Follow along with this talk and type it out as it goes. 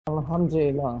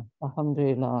Alhamdulillah,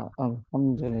 Alhamdulillah,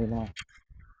 Alhamdulillah.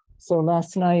 So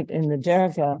last night in the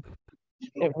Derga,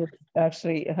 it was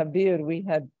actually Habir, we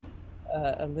had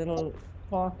a little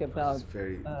talk about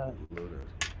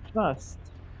trust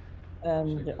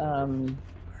and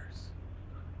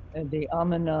the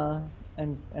Amana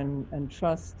and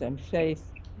trust and faith.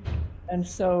 And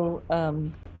so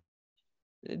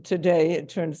today it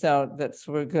turns out that's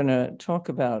what we're going to talk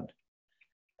about.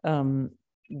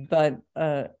 But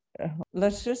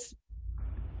let's just,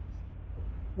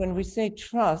 when we say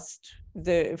trust,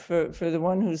 for the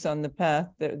one who's on the path,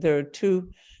 there are two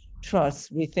trusts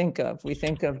we think of. We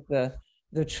think of the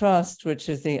trust, which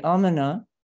is the Amana,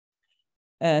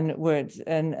 and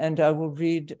I will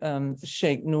read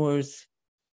Sheikh Noor's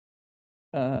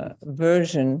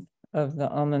version of the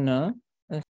Amana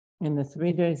in the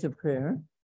 3 days of prayer,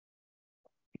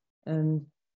 and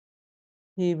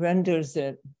he renders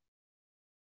it: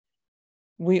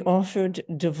 we offered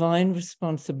divine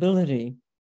responsibility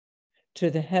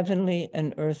to the heavenly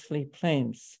and earthly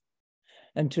planes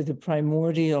and to the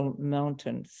primordial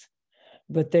mountains,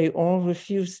 but they all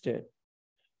refused it,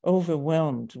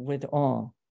 overwhelmed with awe.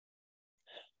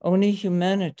 Only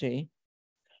humanity,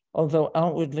 although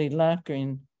outwardly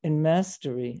lacking in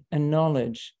mastery and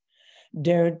knowledge,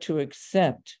 dared to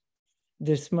accept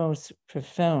this most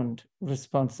profound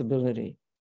responsibility.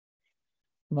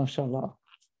 MashaAllah,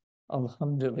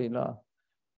 Alhamdulillah.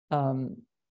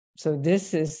 So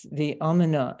this is the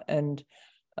Amana, and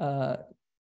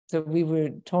so we were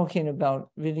talking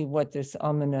about really what this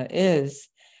Amana is,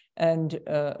 and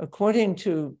according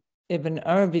to Ibn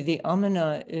Arabi, the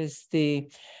Amana is the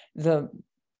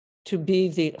to be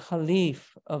the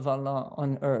Khalif of Allah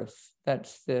on earth.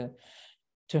 That's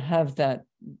to have that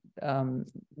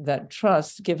that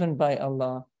trust given by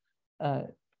Allah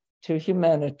to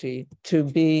humanity, to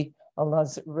be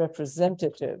Allah's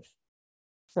representative.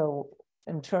 So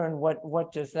in turn,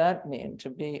 what does that mean, to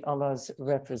be Allah's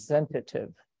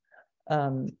representative?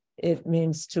 It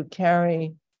means to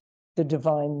carry the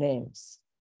divine names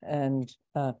and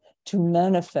to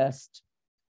manifest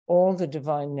all the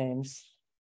divine names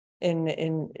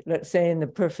in let's say, in the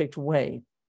perfect way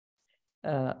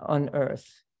on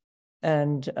earth.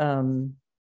 And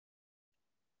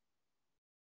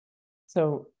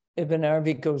so Ibn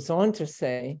Arabi goes on to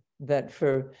say that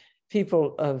for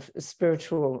people of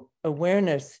spiritual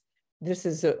awareness, this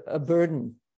is a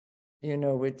burden. You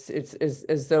know, it's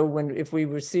as though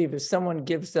if someone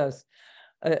gives us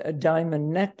a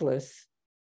diamond necklace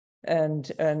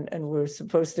and we're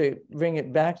supposed to bring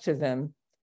it back to them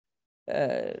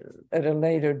at a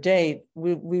later date,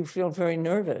 we feel very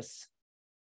nervous.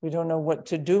 We don't know what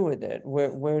to do with it.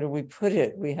 Where do we put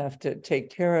it? We have to take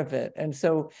care of it. And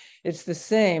so it's the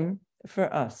same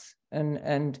for us.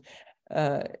 And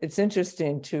it's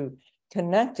interesting to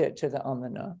connect it to the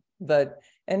Amana, but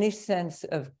any sense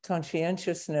of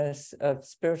conscientiousness, of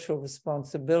spiritual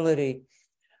responsibility,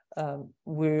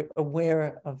 we're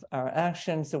aware of our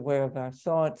actions, aware of our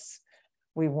thoughts.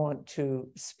 We want to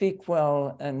speak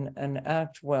well and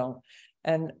act well.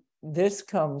 And this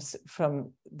comes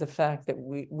from the fact that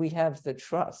we have the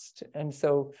trust. And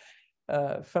so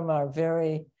from our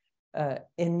very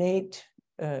innate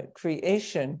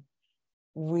creation,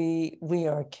 we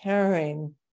are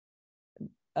carrying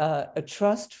a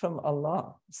trust from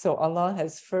Allah. So Allah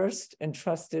has first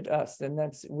entrusted us, and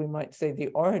that's, we might say, the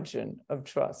origin of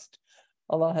trust.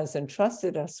 Allah has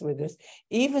entrusted us with this,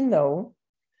 even though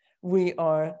we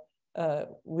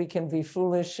can be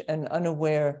foolish and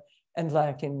unaware and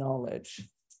lacking knowledge.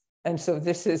 And so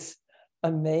this is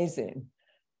amazing.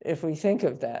 If we think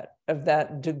of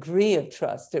that degree of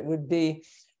trust, it would be,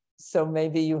 so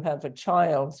maybe you have a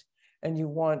child and you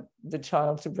want the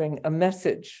child to bring a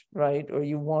message, right? Or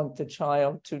you want the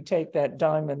child to take that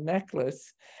diamond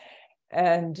necklace,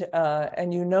 and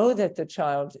you know that the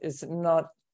child is not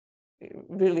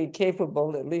really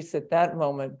capable, at least at that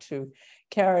moment, to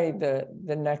carry the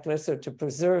necklace or to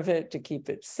preserve it, to keep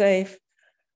it safe.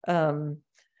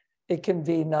 It can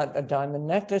be not a diamond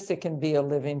necklace, it can be a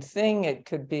living thing, it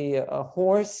could be a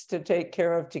horse to take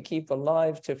care of, to keep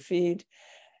alive, to feed.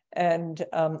 And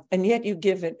yet you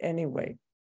give it anyway,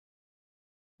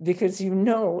 because you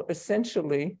know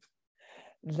essentially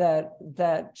that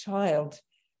that child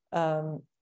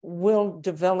will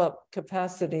develop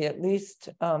capacity, at least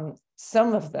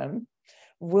some of them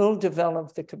will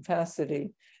develop the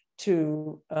capacity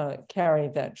to carry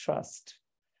that trust.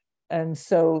 And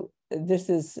so this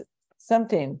is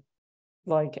something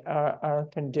like our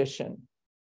condition.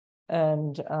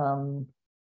 And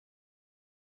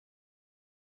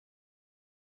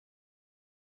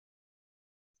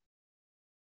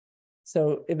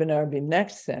So Ibn Arabi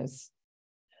next says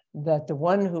that the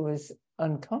one who is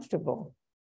uncomfortable,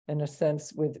 in a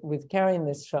sense, with carrying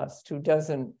this trust, who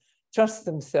doesn't trust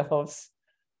themselves,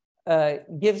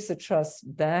 gives the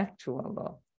trust back to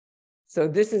Allah. So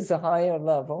this is a higher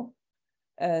level,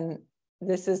 and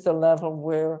this is the level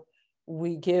where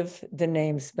we give the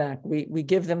names back. We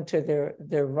give them to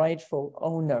their rightful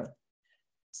owner.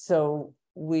 So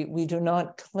we do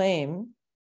not claim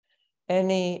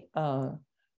any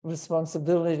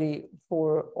responsibility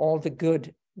for all the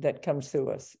good that comes through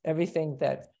us. Everything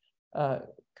that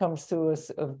comes through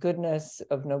us of goodness,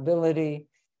 of nobility,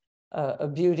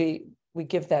 of beauty, we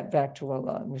give that back to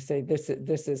Allah, and we say, this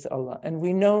is Allah. And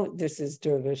we know this is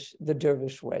the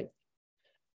dervish way,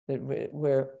 that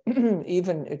where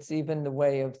it's even the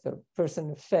way of the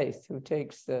person of faith who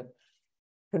takes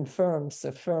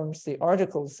affirms the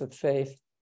articles of faith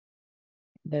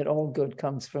that all good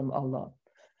comes from Allah.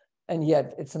 And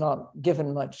yet it's not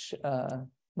given much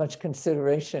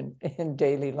consideration in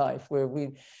daily life, where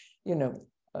we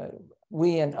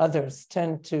and others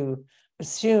tend to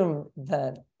assume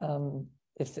that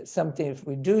if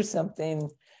we do something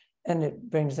and it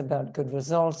brings about good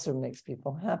results or makes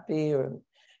people happy or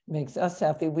makes us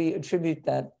happy, we attribute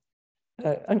that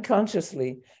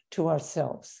unconsciously to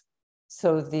ourselves.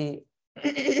 So the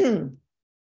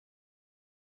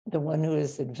one who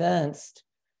is advanced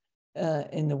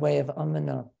in the way of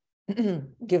Amana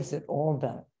gives it all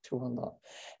back to Allah.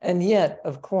 And yet,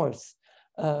 of course,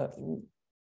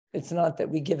 it's not that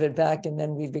we give it back and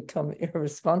then we become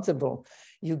irresponsible.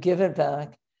 You give it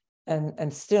back,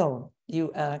 and still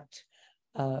you act,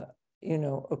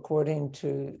 according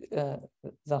to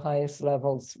the highest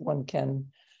levels one can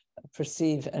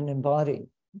perceive and embody.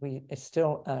 We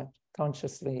still act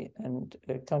consciously and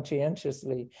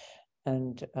conscientiously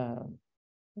and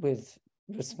with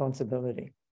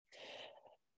responsibility.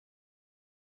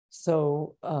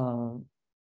 So,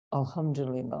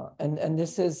 Alhamdulillah. And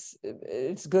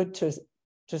it's good to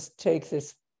just take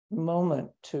this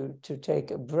moment to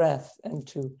take a breath and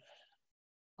to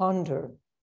ponder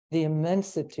the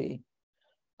immensity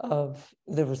of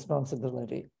the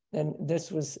responsibility. And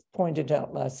this was pointed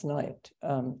out last night,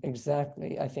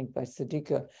 exactly, I think, by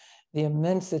Siddiqa, the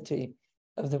immensity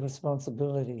of the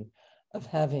responsibility of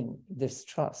having this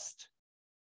trust.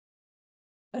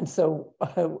 And so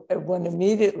one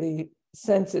immediately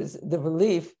senses the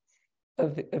relief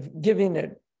of giving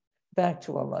it back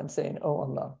to Allah and saying, oh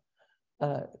Allah,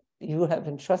 you have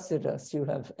entrusted us, you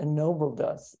have ennobled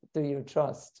us through your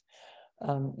trust,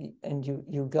 and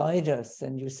you guide us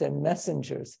and you send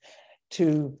messengers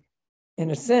to,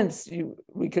 in a sense,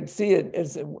 we could see it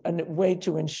as a way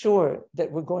to ensure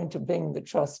that we're going to bring the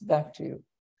trust back to you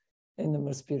in the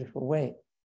most beautiful way.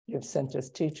 You've sent us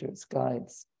teachers,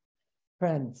 guides,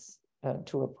 friends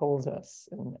to uphold us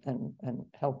and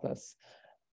help us,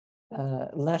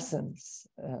 lessons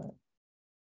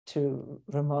to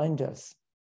remind us,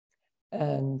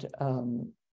 and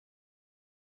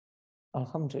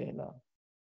Alhamdulillah.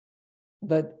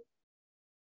 But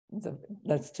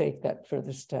let's take that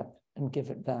further step and give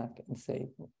it back and say,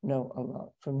 no, Allah,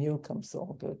 from you comes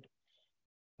all good.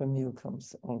 From you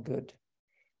comes all good.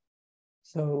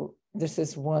 So this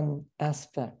is one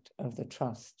aspect of the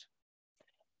trust.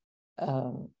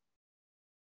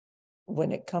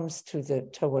 When it comes to the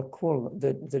tawakkul,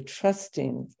 the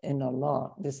trusting in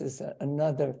Allah, this is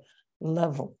another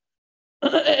level.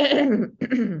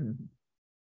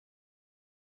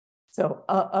 So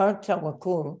our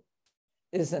tawakkul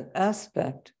is an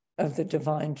aspect of the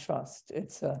divine trust.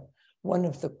 It's one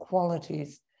of the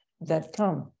qualities that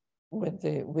come with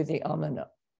the Amana.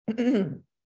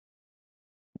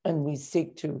 And we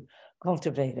seek to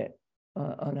cultivate it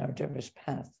on our dervish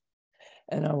path.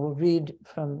 And I will read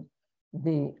from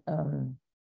the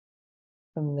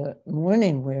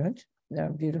morning word, our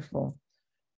beautiful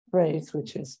phrase,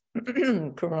 which is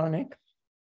Quranic.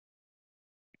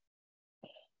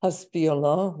 Hasbi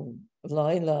Allahu la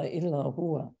ilaha illa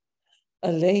huwa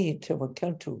alayhi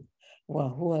tawakkaltu wa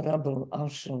huwa rabbul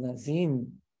arshil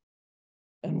azim.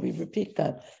 And we repeat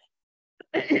that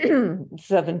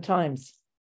 7 times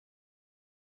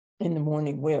in the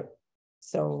morning wear.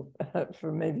 So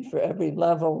for every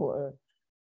level, or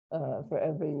for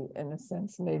every, in a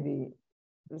sense, maybe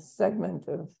the segment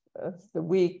of the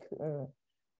week,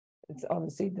 it's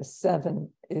obviously the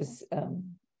 7 is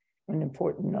an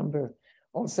important number.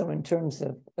 Also in terms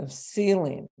of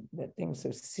sealing, that things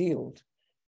are sealed.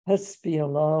 Hasbi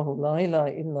Allahu la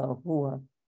ilaha illa huwa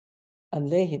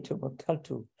alayhi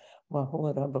tawakkaltu wa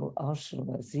huwa rabbul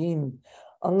arshil azim.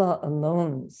 Allah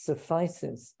alone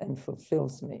suffices and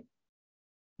fulfills me.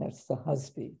 That's the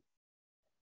Hasbi.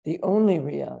 the only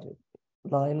reality,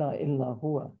 la ilaha illa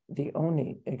huwa, the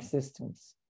only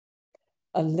existence.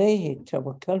 Alayhi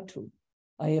tawakkaltu,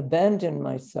 I abandon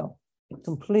myself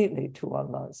completely to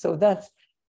Allah. So that's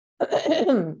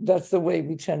that's the way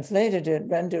we translated it,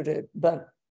 rendered it, but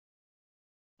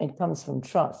it comes from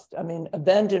trust. I mean,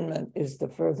 abandonment is the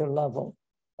further level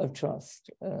of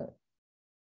trust.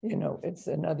 It's,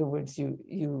 in other words,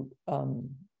 you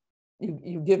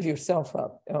give yourself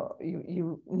up.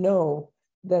 You know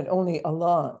that only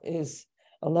Allah is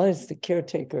the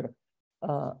caretaker.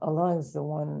 Allah is the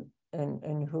one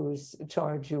in whose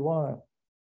charge you are.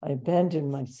 I abandon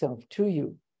myself to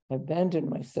you. I abandon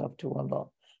myself to Allah.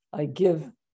 I give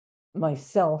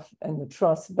myself, and the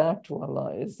trust back to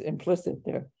Allah is implicit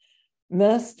there.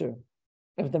 Master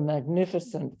of the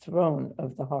magnificent throne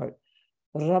of the heart,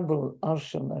 Rabbul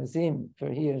Arshal Azim, for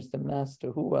he is the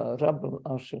master, Huwa Rabbul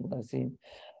Arshal Azim,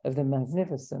 of the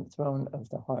magnificent throne of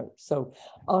the heart. So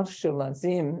Arshal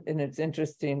Azim, and it's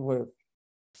interesting, we're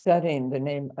studying the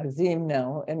name Azim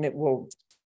now, and it will,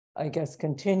 I guess,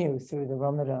 continue through the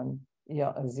Ramadan,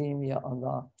 Ya Azim, Ya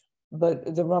Allah.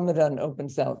 But the Ramadan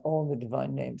opens out all the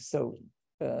divine names. So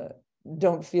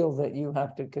don't feel that you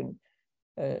have to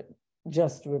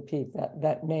just repeat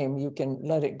that name. You can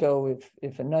let it go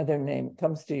if another name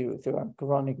comes to you through our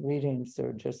Quranic readings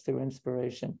or just through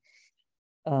inspiration.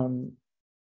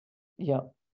 Yeah.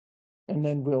 And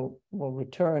then we'll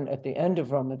return at the end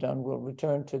of Ramadan, we'll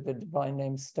return to the divine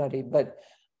name study. But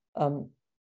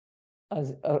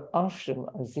as Arshal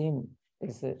Azim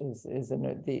is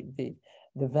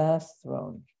the vast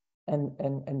throne, and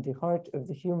the heart of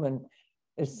the human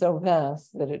is so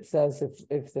vast that it says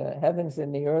if the heavens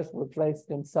and the earth were placed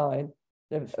inside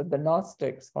the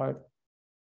Gnostic's heart,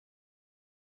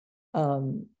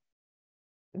 the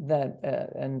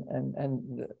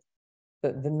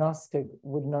Gnostic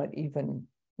would not even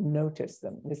notice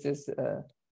them. This is a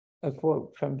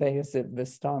quote from Bayezid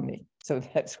Bastami. So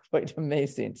that's quite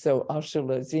amazing. So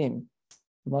Arshal Azim,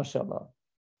 mashallah.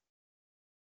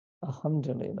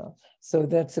 Alhamdulillah. So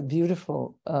that's a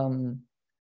beautiful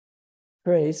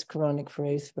phrase, Quranic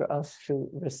phrase for us to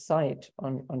recite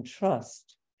on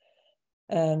trust.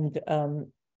 And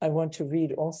I want to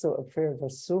read also a prayer of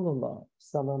Rasulullah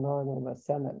sallallahu alaihi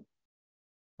wasallam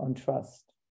on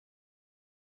trust.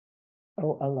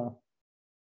 Oh Allah,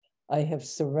 I have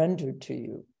surrendered to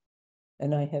you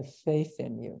and I have faith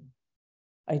in you.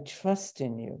 I trust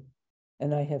in you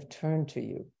and I have turned to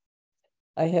you.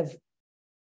 I have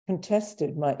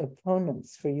contested my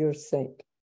opponents for your sake.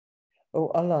 O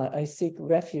Allah, I seek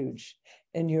refuge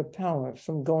in your power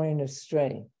from going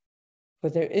astray. For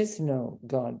there is no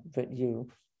God but you.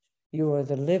 You are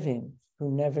the living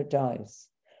who never dies,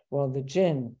 while the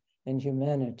jinn and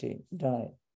humanity die.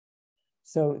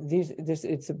 So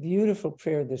it's a beautiful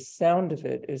prayer. The sound of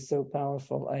it is so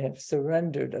powerful. I have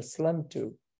surrendered,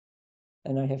 aslamtu,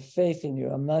 and I have faith in you,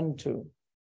 amantu,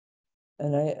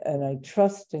 and I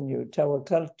trust in you,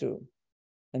 tawakkaltu,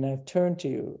 and I've turned to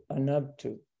you,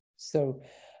 anabtu. So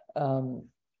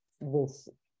with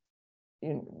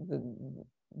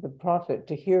the prophet,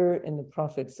 to hear in the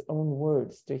prophet's own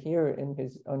words, to hear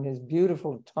on his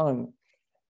beautiful tongue,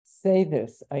 say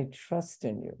this, I trust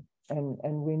in you. And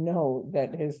we know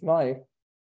that his life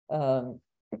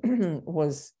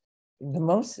was the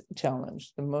most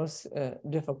challenged, the most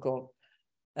difficult,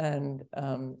 and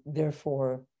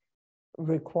therefore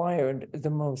required the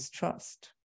most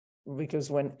trust. Because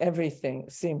when everything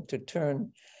seemed to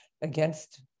turn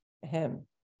against him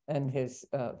and his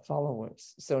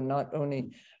followers, so not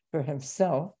only for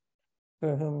himself,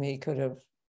 for whom he could have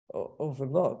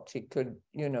overlooked, he could,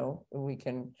 we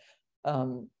can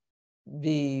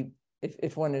be,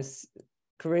 if one is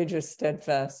courageous,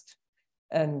 steadfast,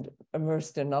 and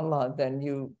immersed in Allah, then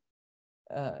you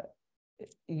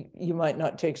might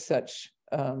not take such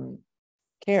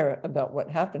care about what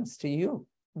happens to you,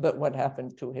 but what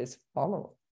happened to his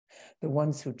followers, the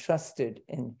ones who trusted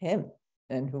in him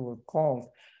and who were called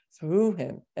through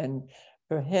him. And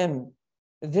for him,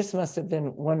 this must have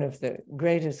been one of the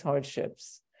greatest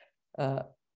hardships,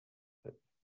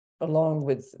 along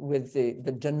with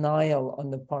the denial on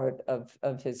the part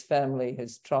of his family,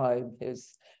 his tribe,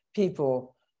 his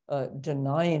people,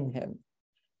 denying him.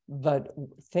 But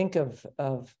think of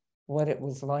what it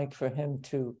was like for him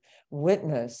to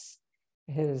witness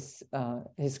his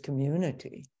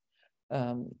community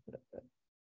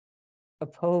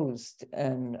opposed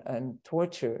and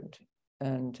tortured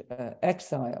and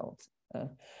exiled,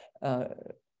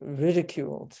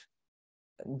 ridiculed.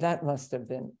 That must have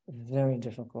been very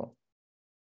difficult,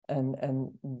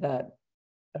 and that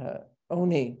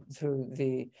only through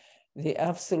the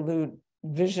absolute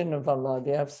vision of Allah,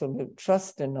 the absolute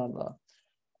trust in Allah,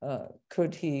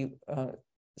 could he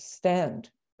stand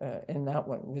in that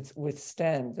one,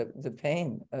 withstand the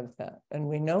pain of that? And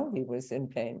we know he was in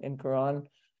pain. In Quran,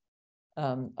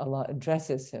 Allah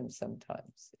addresses him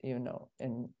sometimes,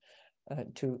 and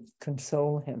to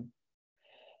console him.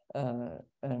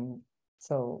 And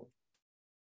so,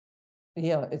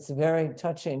 yeah, it's very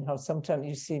touching how sometimes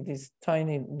you see these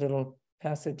tiny little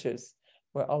passages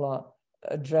where Allah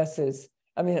addresses,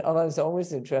 Allah is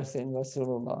always addressing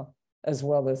Rasulullah as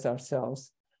well as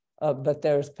ourselves, but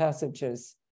there's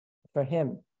passages for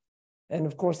him. And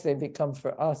of course, they become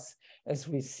for us as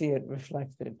we see it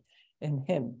reflected in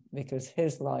him, because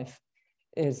his life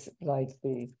is like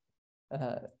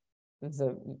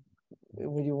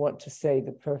would you want to say,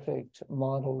 the perfect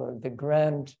model or the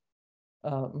grand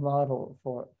model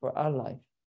for our life.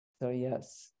 So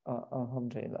yes,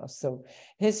 alhamdulillah. So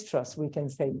his trust, we can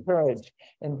say courage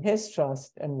in his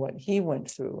trust and what he went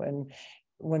through. And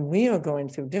when we are going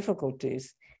through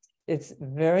difficulties, it's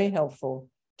very helpful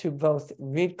to both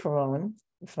read Quran,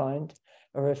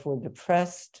 or if we're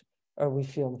depressed or we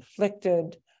feel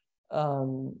afflicted,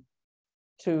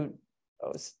 to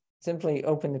simply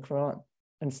open the Quran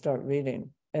and start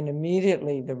reading. And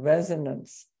immediately the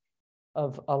resonance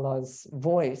of Allah's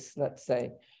voice, let's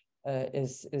say,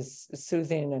 is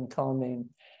soothing and calming.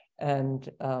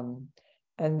 And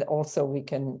also we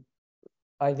can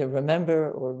either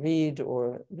remember or read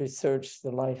or research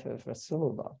the life of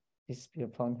Rasulullah, peace be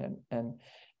upon him. And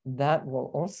that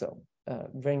will also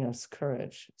bring us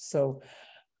courage. So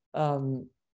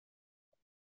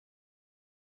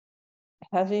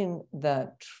having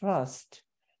that trust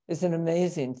is an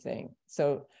amazing thing.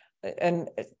 So, and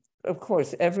of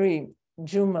course, every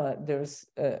Juma, there's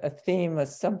a theme, a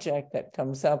subject that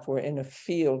comes up. We're in a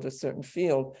field, a certain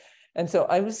field. And so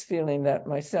I was feeling that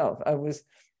myself. I was,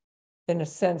 in a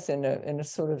sense, in a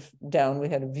sort of down. We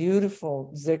had a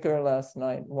beautiful zikr last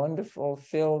night, wonderful,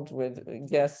 filled with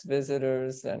guest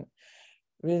visitors and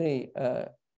really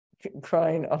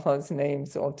crying Allah's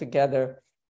names all together.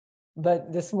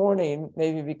 But this morning,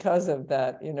 maybe because of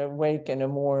that, wake in a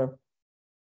more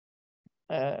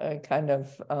kind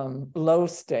of low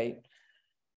state.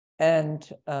 And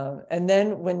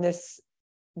then when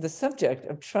the subject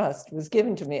of trust was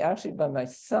given to me actually by my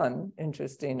son,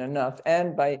 interesting enough,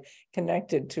 and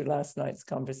connected to last night's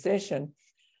conversation,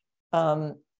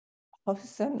 all of a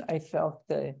sudden I felt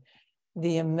the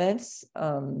immense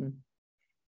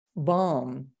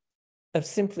balm of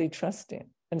simply trusting.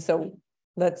 And so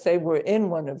let's say we're in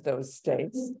one of those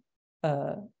states,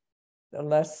 a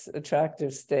less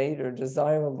attractive state or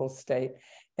desirable state.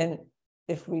 And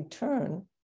if we turn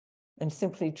and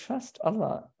simply trust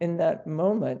Allah in that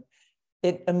moment,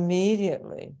 it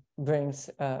immediately brings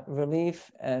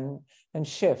relief and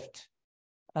shift,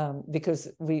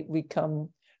 because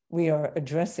we are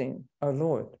addressing our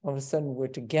Lord. All of a sudden we're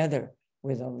together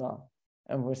with Allah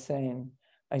and we're saying,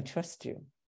 I trust you.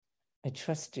 I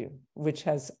trust you, which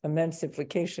has immense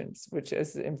implications, which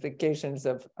has the implications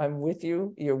of I'm with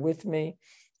you, you're with me.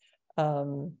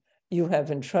 You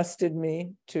have entrusted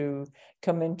me to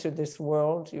come into this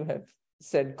world. You have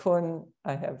said, kun,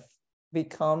 I have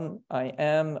become, I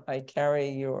am, I carry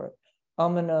your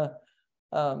Amana.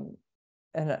 And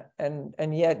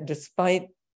yet, despite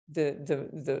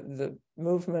the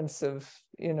movements of,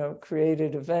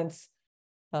 created events,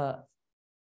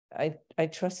 I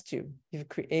trust you. You've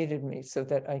created me so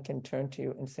that I can turn to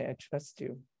you and say, I trust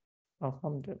you.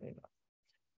 Alhamdulillah.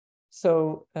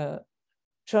 So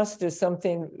trust is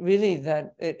something really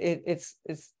that it's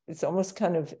almost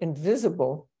kind of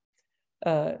invisible.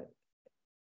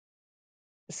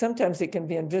 Sometimes it can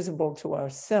be invisible to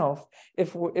ourselves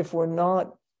if we're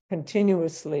not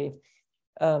continuously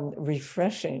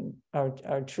refreshing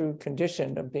our true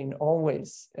condition of being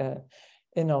always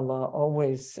in Allah,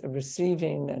 always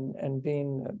receiving and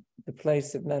being the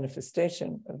place of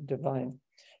manifestation of divine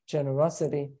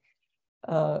generosity.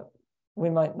 We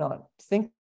might not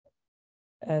think,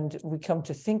 and we come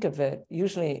to think of it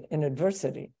usually in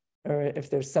adversity, or if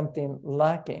there's something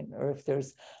lacking, or if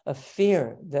there's a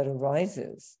fear that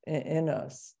arises in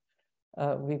us,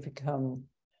 we become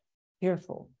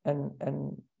fearful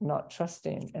and not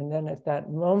trusting. And then at that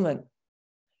moment,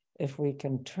 if we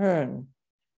can turn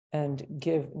and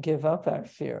give up our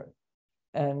fear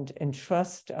and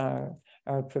entrust our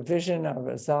provision, our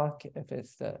razak, if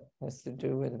has to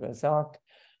do with razak,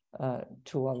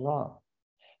 to Allah.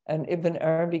 And Ibn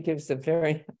Arabi gives a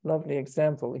very lovely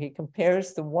example. He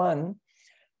compares the one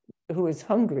who is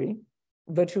hungry,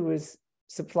 but who is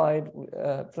supplied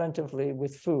plentifully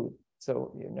with food.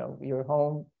 So, you're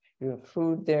home, you have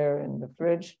food there in the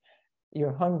fridge,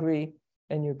 you're hungry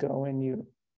and you go and you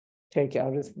take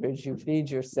out his fridge, you feed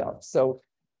yourself. So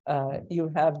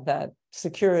you have that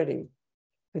security.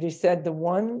 But he said the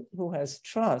one who has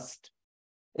trust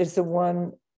is the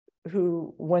one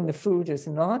who, when the food is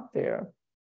not there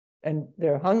and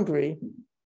they're hungry,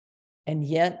 and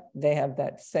yet they have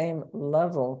that same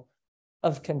level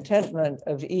of contentment,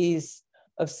 of ease,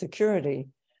 of security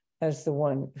as the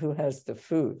one who has the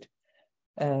food.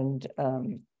 And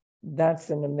that's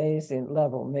an amazing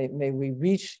level. May we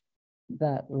reach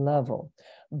that level.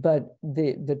 But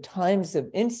the times of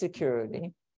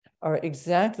insecurity are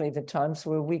exactly the times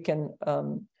where we can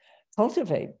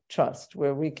cultivate trust,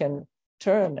 where we can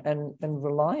turn and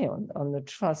rely on the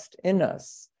trust in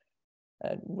us,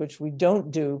 which we don't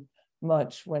do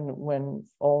much when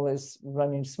all is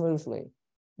running smoothly,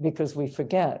 because we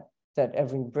forget that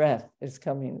every breath is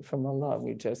coming from Allah.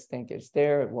 We just think it's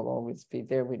there, it will always be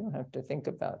there. We don't have to think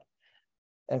about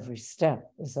it. Every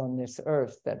step is on this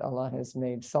earth that Allah has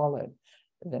made solid.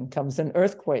 And then comes an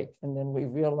earthquake, and then we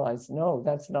realize, no,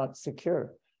 that's not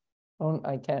secure.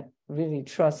 I can't really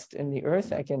trust in the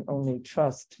earth. I can only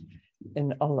trust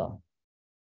in Allah.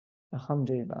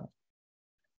 Alhamdulillah.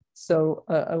 So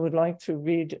I would like to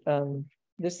read,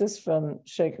 this is from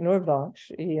Sheikh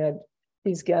Nurbakhsh.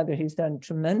 He's done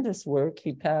tremendous work.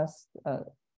 He passed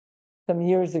some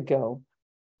years ago.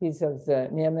 He's of the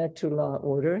Ni'matullah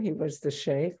order. He was the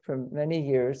Shaykh for many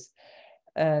years.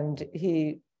 And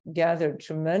he gathered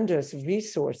tremendous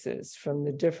resources from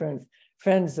the different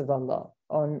friends of Allah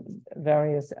on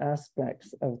various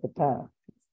aspects of the path.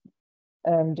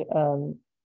 And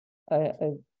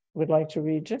I would like to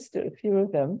read just a few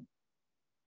of them.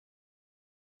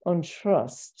 On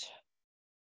trust.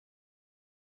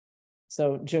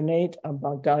 So Junaid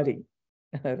al-Baghdadi,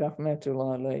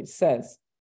 rahmatullah alayhi, says,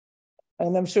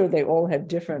 and I'm sure they all have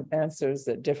different answers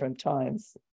at different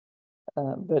times,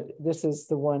 but this is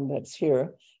the one that's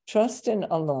here. Trust in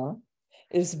Allah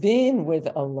is being with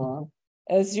Allah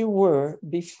as you were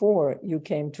before you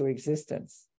came to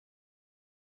existence.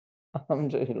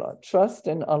 Alhamdulillah. Trust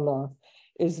in Allah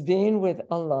is being with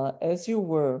Allah as you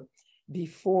were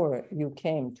before you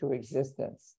came to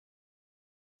existence.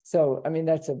 So, I mean,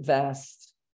 that's a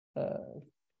vast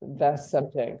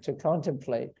subject to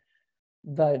contemplate.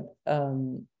 But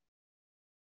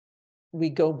we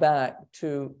go back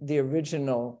to the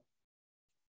original,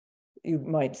 you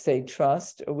might say,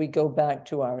 trust, or we go back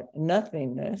to our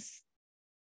nothingness.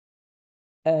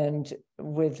 And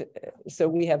so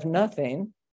we have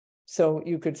nothing. So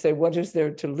you could say, what is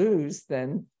there to lose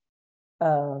then?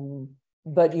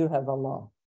 But you have Allah.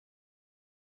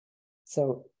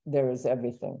 So there is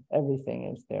everything.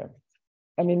 Everything is there.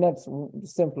 I mean, that's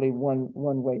simply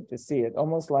one way to see it,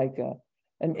 almost like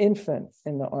an infant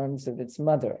in the arms of its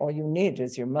mother. All you need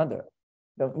is your mother.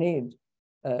 Don't need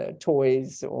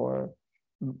toys or,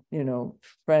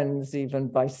 friends, even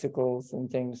bicycles and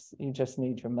things. You just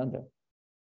need your mother.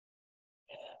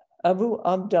 Abu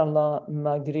Abdullah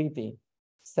Maghribi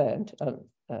said,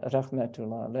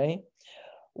 rahmatullah alayhi,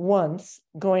 once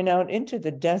going out into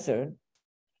the desert,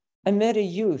 I met a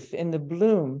youth in the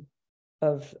bloom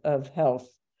of health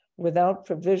without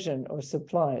provision or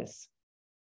supplies.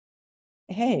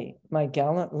 Hey, my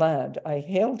gallant lad, I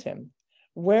hailed him.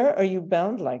 Where are you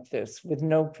bound like this with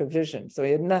no provision? So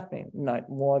he had nothing, not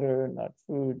water, not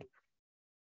food.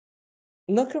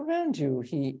 Look around you,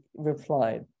 he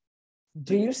replied.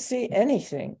 Do you see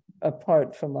anything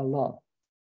apart from Allah?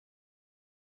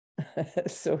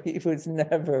 So he was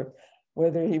never,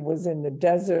 whether he was in the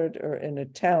desert or in a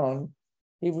town,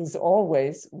 he was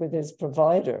always with his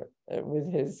provider,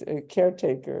 with his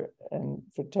caretaker and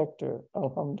protector,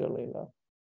 alhamdulillah.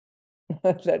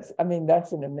 That's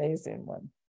an amazing one.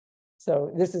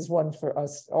 So this is one for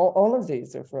us, all of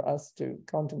these are for us to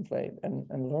contemplate and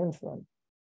learn from.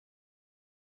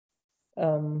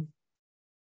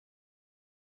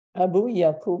 Abu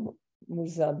Yaqub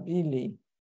Muzabili,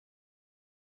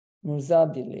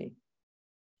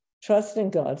 trust in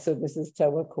God, so this is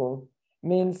tawakkul,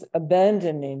 means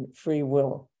abandoning free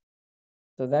will.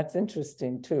 So that's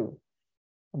interesting too,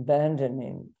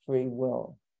 abandoning free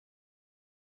will.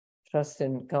 Trust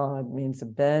in God means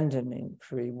abandoning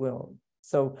free will.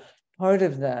 So part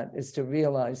of that is to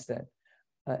realize that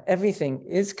everything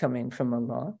is coming from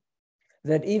Allah,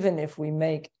 that even if we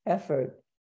make effort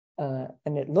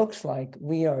and it looks like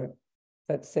we are,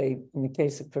 let's say, in the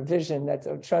case of provision,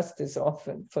 trust is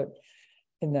often put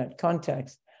in that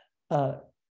context,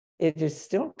 it is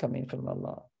still coming from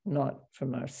Allah, not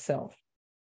from ourselves.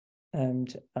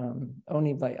 And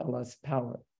only by Allah's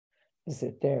power is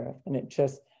it there. And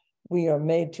we are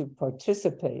made to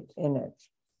participate in it.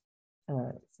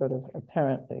 sort of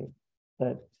apparently,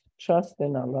 that trust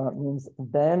in Allah means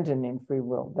abandoning free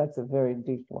will. That's a very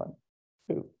deep one,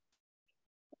 too.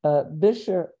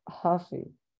 Bishr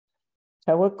Hafi,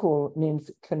 tawakkul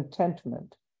means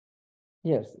contentment.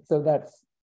 Yes, so that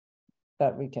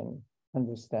we can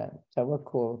understand.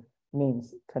 Tawakkul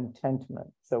means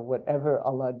contentment. So whatever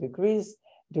Allah decrees,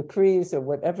 or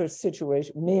whatever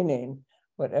situation, meaning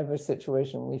whatever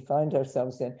situation we find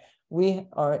ourselves in, we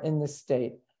are in the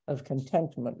state of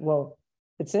contentment. Well,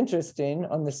 it's interesting,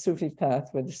 on the Sufi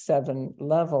path with the 7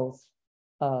 levels,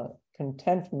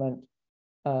 contentment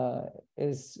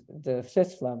is the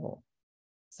 5th level.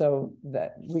 So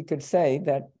that we could say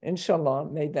that,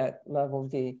 inshallah, may that level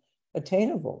be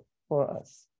attainable for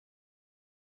us.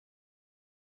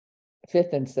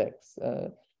 5th and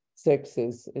 6th. 6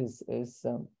 is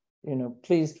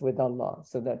pleased with Allah.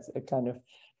 So that's a kind of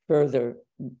further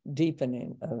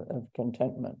deepening of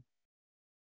contentment.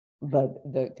 But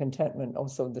the contentment,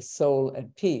 also the soul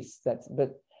at peace.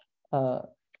 Nafs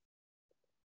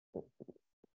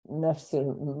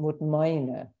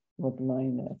al-mutmaina,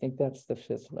 I think that's the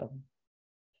 5th level.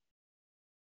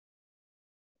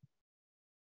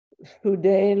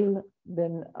 Hudayl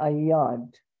bin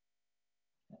Ayyad.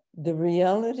 The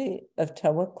reality of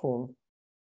tawakkul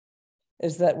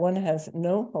is that one has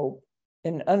no hope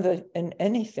in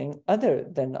anything other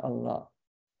than Allah,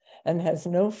 and has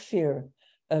no fear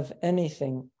of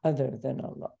anything other than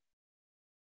Allah.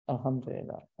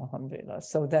 Alhamdulillah, alhamdulillah.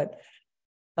 So that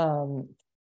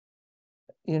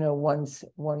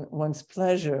one's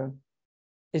pleasure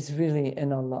is really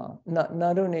in Allah.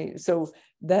 Not only, so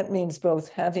that means both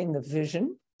having the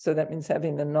vision, so that means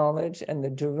having the knowledge and the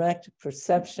direct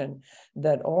perception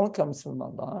that all comes from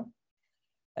Allah,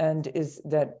 and is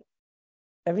that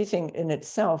everything in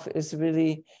itself is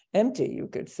really empty, you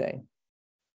could say.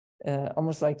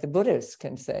 Almost like the Buddhists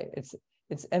can say,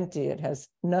 it's empty, it has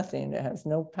nothing, it has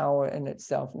no power in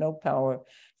itself, no power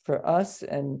for us,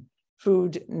 and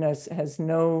foodness has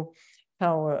no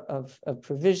power of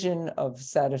provision, of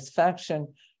satisfaction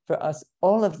for us.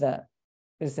 All of that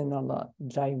is in Allah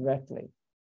directly.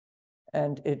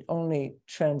 And it only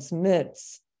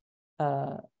transmits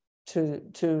to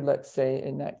let's say,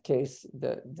 in that case,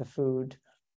 the food,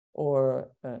 or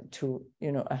to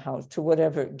a house, to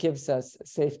whatever gives us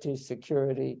safety,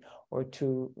 security, or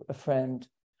to a friend,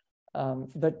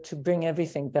 but to bring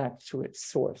everything back to its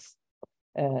source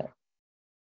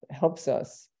helps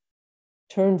us,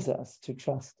 turns us to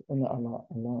trust in Allah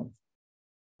alone.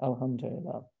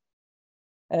 Alhamdulillah.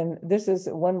 And this is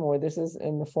one more. This is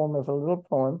in the form of a little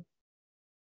poem.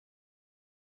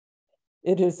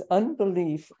 It is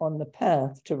unbelief on the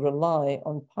path to rely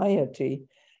on piety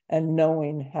and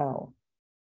knowing how.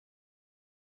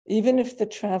 Even if the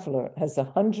traveler has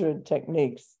 100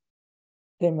 techniques,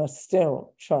 they must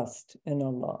still trust in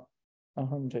Allah.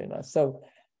 Alhamdulillah. So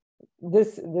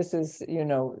this is,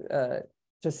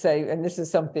 to say, and this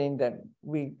is something that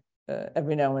we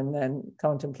every now and then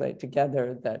contemplate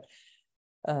together, that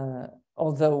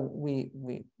although we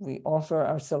offer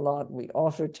our salat, we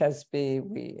offer tasbih,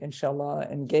 we inshallah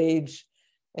engage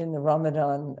in the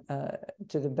Ramadan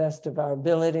to the best of our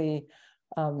ability,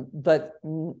 but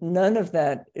none of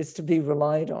that is to be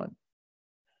relied on.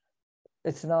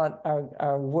 It's not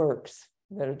our works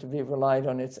that are to be relied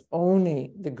on, it's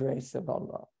only the grace of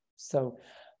Allah. So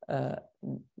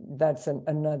that's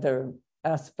another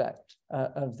aspect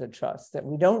of the trust, that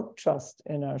we don't trust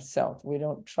in ourselves, we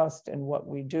don't trust in what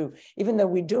we do. Even though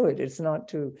we do it, it's not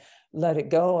to let it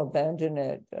go, abandon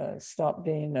it, stop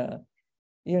being a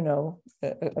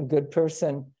good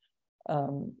person,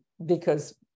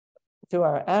 because through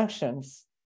our actions,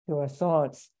 through our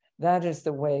thoughts, that is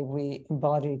the way we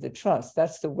embody the trust.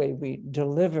 That's the way we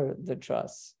deliver the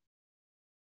trust,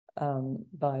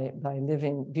 by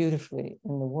living beautifully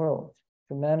in the world,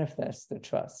 to manifest the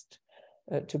trust,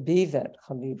 to be that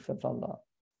Khalif of Allah.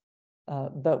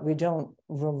 But we don't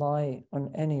rely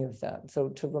on any of that. So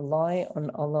to rely on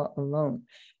Allah alone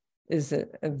is a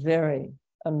very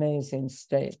amazing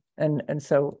state. And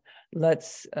so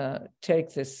let's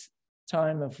take this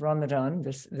time of Ramadan,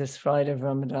 this Friday of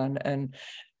Ramadan, and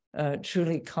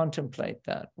truly contemplate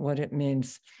that, what it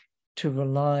means to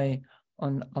rely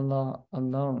on Allah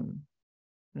alone.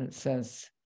 And it says,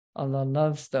 Allah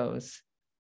loves those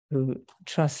who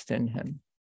trust in Him.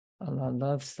 Allah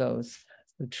loves those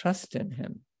who trust in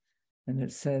Him. And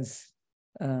it says,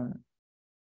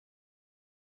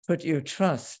 put your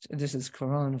trust, this is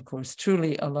Quran, of course,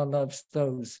 truly Allah loves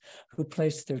those who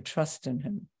place their trust in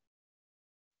Him.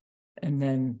 And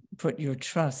then put your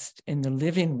trust in the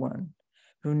living one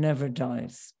who never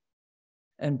dies,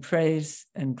 and praise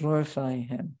and glorify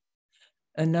Him,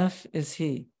 Enough is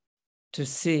he to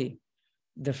see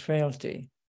the frailty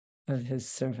of his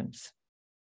servants.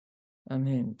 I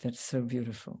mean, that's so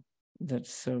beautiful.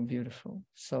 That's so beautiful.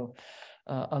 So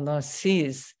Allah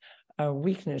sees our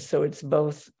weakness. So it's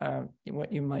both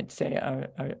what you might say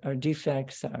our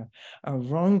defects, our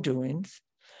wrongdoings,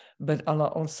 but Allah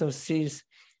also sees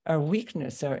our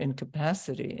weakness, our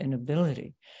incapacity,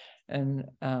 inability. And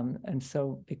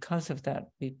so because of that,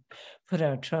 we put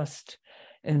our trust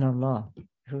in Allah,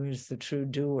 who is the true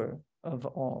doer of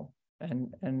all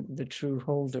and the true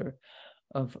holder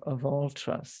of all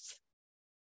trusts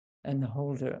and the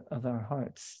holder of our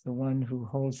hearts, the one who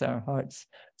holds our hearts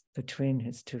between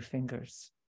his two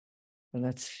fingers. So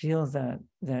let's feel that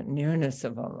nearness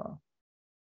of Allah.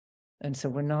 And so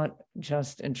we're not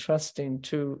just entrusting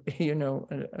to,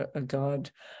 a God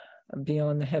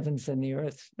beyond the heavens and the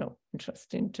earth. No,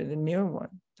 entrusting to the near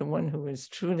one, the one who is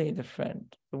truly the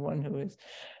friend, the one who is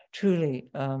truly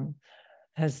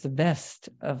has the best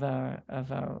of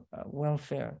our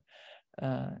welfare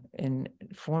in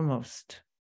foremost,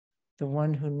 the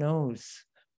one who knows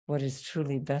what is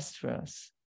truly best for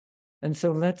us. And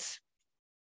so let's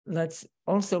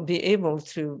also be able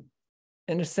to,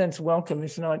 in a sense, welcome.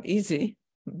 It's not easy,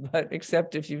 but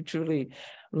except if you truly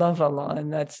love Allah.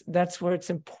 And that's where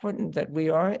it's important that we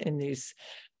are in these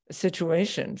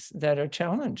situations that are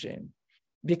challenging,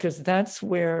 because that's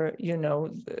where,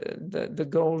 the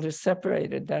gold is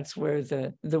separated. That's where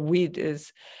the wheat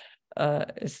is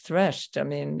threshed. I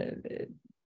mean,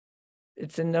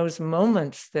 it's in those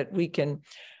moments that we can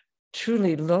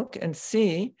truly look and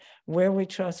see where we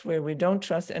trust, where we don't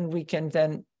trust, and we can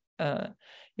then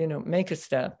make a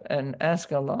step and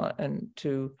ask Allah and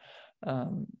to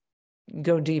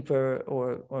go deeper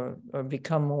or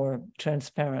become more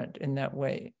transparent in that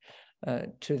way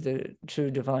to the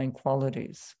true divine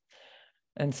qualities.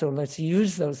 And so let's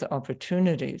use those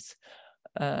opportunities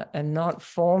and not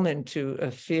fall into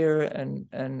a fear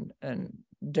and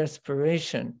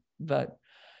desperation, but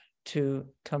to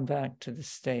come back to the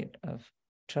state of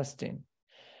trusting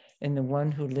in the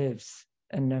one who lives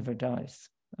and never dies.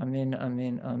 Amin,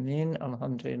 amin, amin.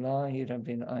 Alhamdulillahi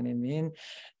Rabbil Alameen.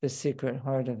 The secret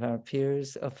heart of our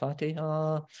peers.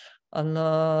 Fatiha.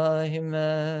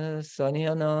 Allahumma salli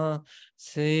ala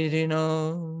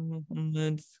Sayyidina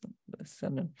Muhammad.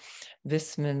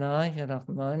 Bismillahir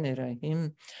Rahmanir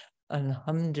Rahim.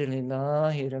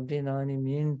 Alhamdulillahi Rabbil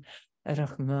Alameen.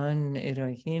 Ar-Rahman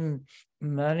Ar-Rahim.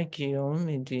 Maliki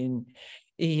Yawmiddin.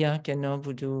 إياك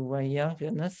نعبد وإياك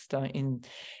نستعين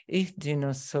اهدنا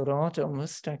الصراط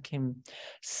المستقيم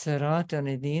صراط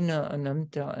الذين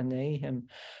أنعمت عليهم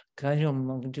غير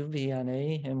المغضوب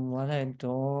عليهم ولا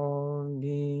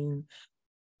الضالين.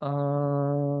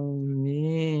 Amen.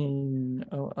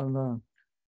 Oh Allah,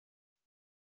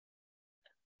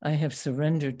 I have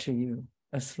surrendered to you,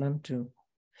 Aslamtu.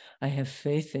 I have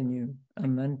faith in you,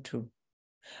 Amantu.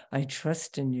 I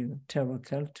trust in you,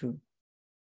 Tawakkaltu.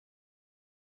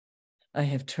 I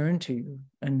have turned to you,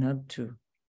 Anabtu,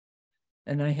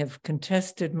 and I have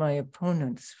contested my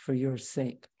opponents for your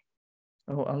sake.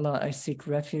 O Allah, I seek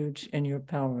refuge in your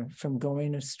power from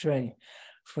going astray,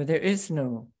 for there is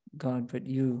no God but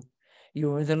you.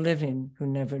 You are the living who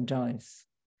never dies,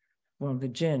 while the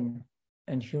jinn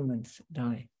and humans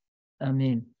die.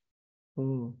 Amen.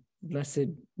 Oh,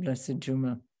 blessed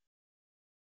Juma.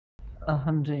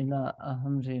 Alhamdulillah,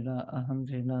 alhamdulillah,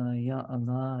 alhamdulillah, ya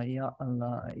Allah, ya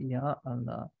Allah, ya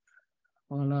Allah.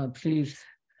 Allah, please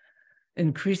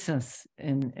increase us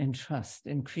in trust,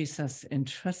 increase us in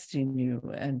trusting you,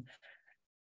 and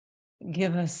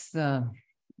give us the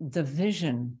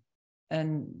vision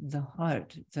and the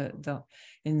heart,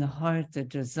 in the heart, the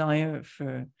desire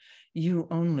for you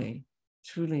only.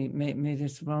 Truly, may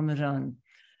this Ramadan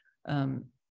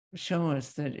show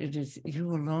us that it is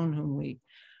you alone whom we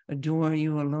adore,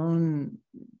 you alone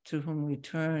to whom we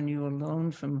turn, you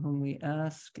alone from whom we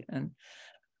ask, and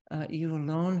you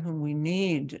alone whom we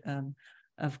need.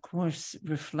 Of course,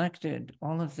 reflected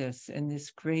all of this in this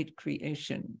great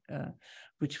creation,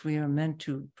 which we are meant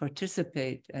to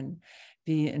participate and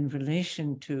be in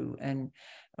relation to, and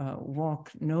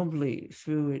walk nobly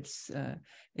through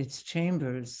its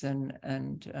chambers,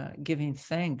 and giving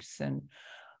thanks. And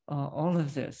all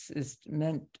of this is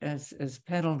meant as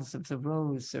petals of the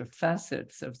rose or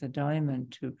facets of the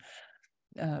diamond to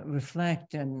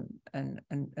reflect and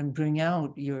bring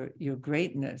out your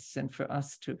greatness, and for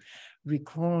us to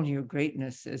recall your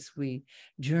greatness as we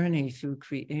journey through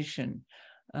creation.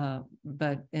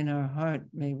 But in our heart,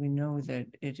 may we know that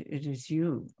it is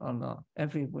you, Allah,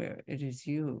 everywhere. It is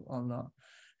you, Allah.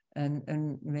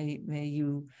 And may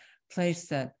you place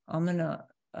that Amana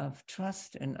of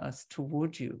trust in us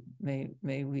toward you. May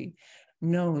we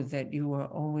know that you are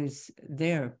always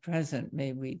there, present.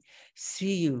 May we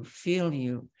see you, feel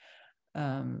you,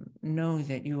 know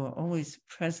that you are always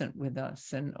present with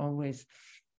us and always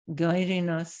guiding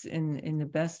us in the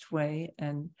best way,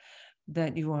 and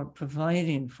that you are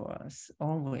providing for us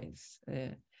always.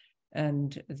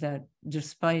 And that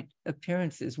despite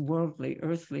appearances, worldly,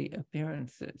 earthly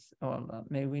appearances, Allah,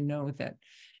 may we know that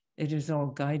it is all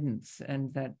guidance,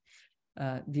 and that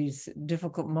these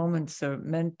difficult moments are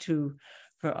meant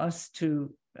for us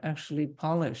to actually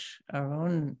polish our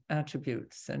own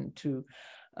attributes and to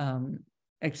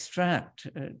extract,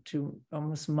 to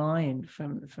almost mine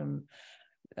from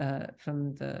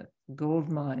the gold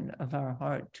mine of our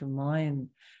heart, to mine,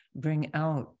 bring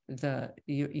out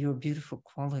your beautiful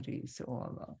qualities, O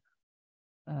Allah.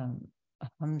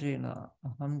 Alhamdulillah,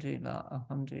 alhamdulillah,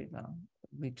 alhamdulillah.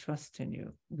 We trust in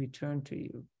you, we turn to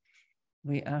you,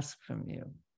 we ask from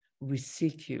you, we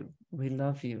seek you, we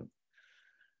love you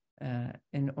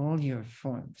in all your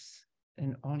forms,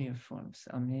 in all your forms.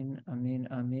 Ameen, ameen,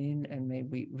 ameen. And may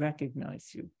we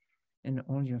recognize you in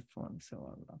all your forms, O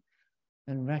Allah,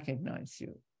 and recognize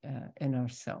you in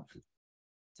ourselves,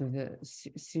 to the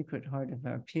secret heart of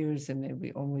our peers. And may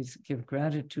we always give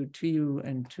gratitude to you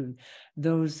and to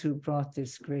those who brought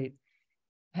this great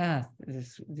path,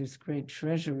 this great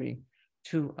treasury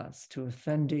to us, to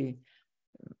Effendi,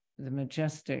 the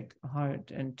majestic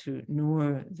heart, and to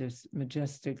Noor, this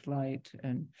majestic light,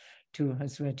 and to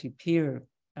Hazreti Pir,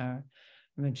 our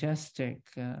majestic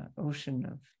ocean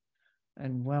of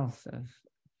and wealth of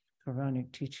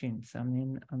Quranic teachings.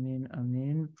 Ameen, ameen,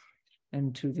 ameen.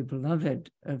 And to the beloved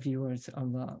of yours,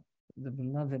 Allah, the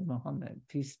beloved Muhammad,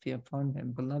 peace be upon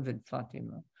him, beloved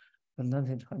Fatima,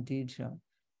 beloved Khadija,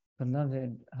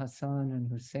 beloved Hassan and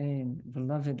Hussein,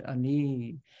 beloved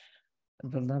Ali,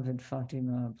 beloved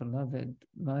Fatima, beloved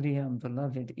Maryam,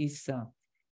 beloved Isa,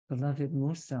 beloved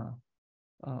Musa,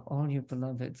 all your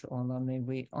beloveds, Allah, may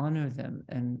we honor them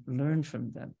and learn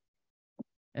from them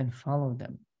and follow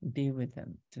them, be with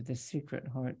them, to the secret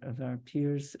heart of our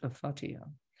peers of Fatiha.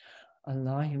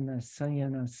 Allahumma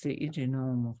sayyana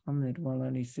Sayyidina Muhammad wa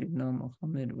ali Sayyidina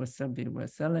Muhammad wa sabbi wa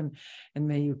salam. And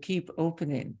may you keep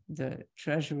opening the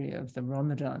treasury of the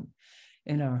Ramadan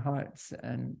in our hearts,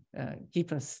 and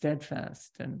keep us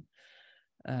steadfast and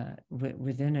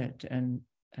within it, and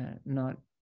not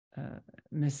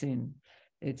missing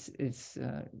its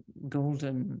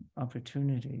golden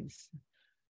opportunities.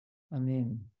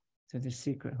 Ameen. To the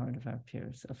secret heart of our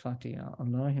peers. Al-Fatiha.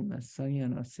 Allahumma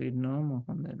sayyana Sayyidina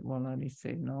Muhammad wa ali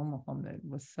Sayyidina Muhammad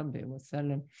wa sabbi wa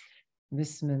salam.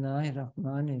 Bismillahir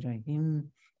Rahmanir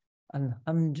Rahim.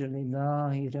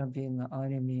 Alhamdulillahi Rabbil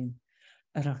Alameen.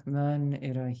 Ar-Rahman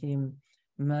Ar-Rahim.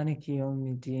 Maliki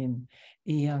Yawmiddin.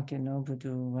 Iyyaka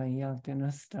na'budu wa iyyaka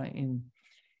nasta'in.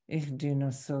 Ihdina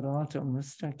as-sirata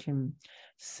al-mustaqim.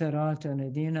 Sirata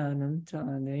alladhina an'amta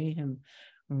alayhim.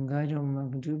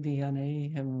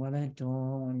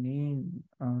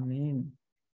 Amen.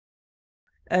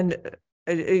 And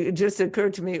it just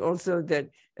occurred to me also that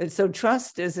so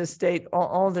trust is a state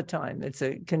all the time. It's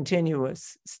a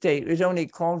continuous state. It's only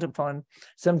called upon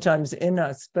sometimes in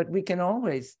us, but we can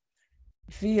always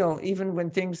feel, even when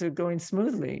things are going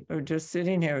smoothly or just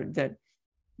sitting here, that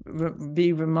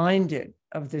be reminded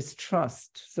of this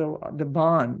trust. So the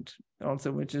bond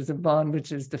also, which is a bond,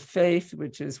 which is the faith,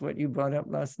 which is what you brought up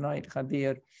last night,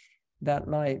 Khabir, that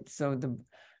light. So the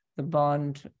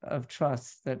bond of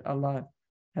trust that Allah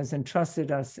has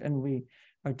entrusted us, and we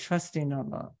are trusting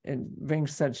Allah. It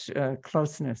brings such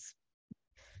closeness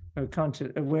or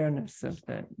conscious awareness of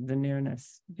the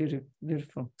nearness.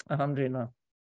 Beautiful. Alhamdulillah.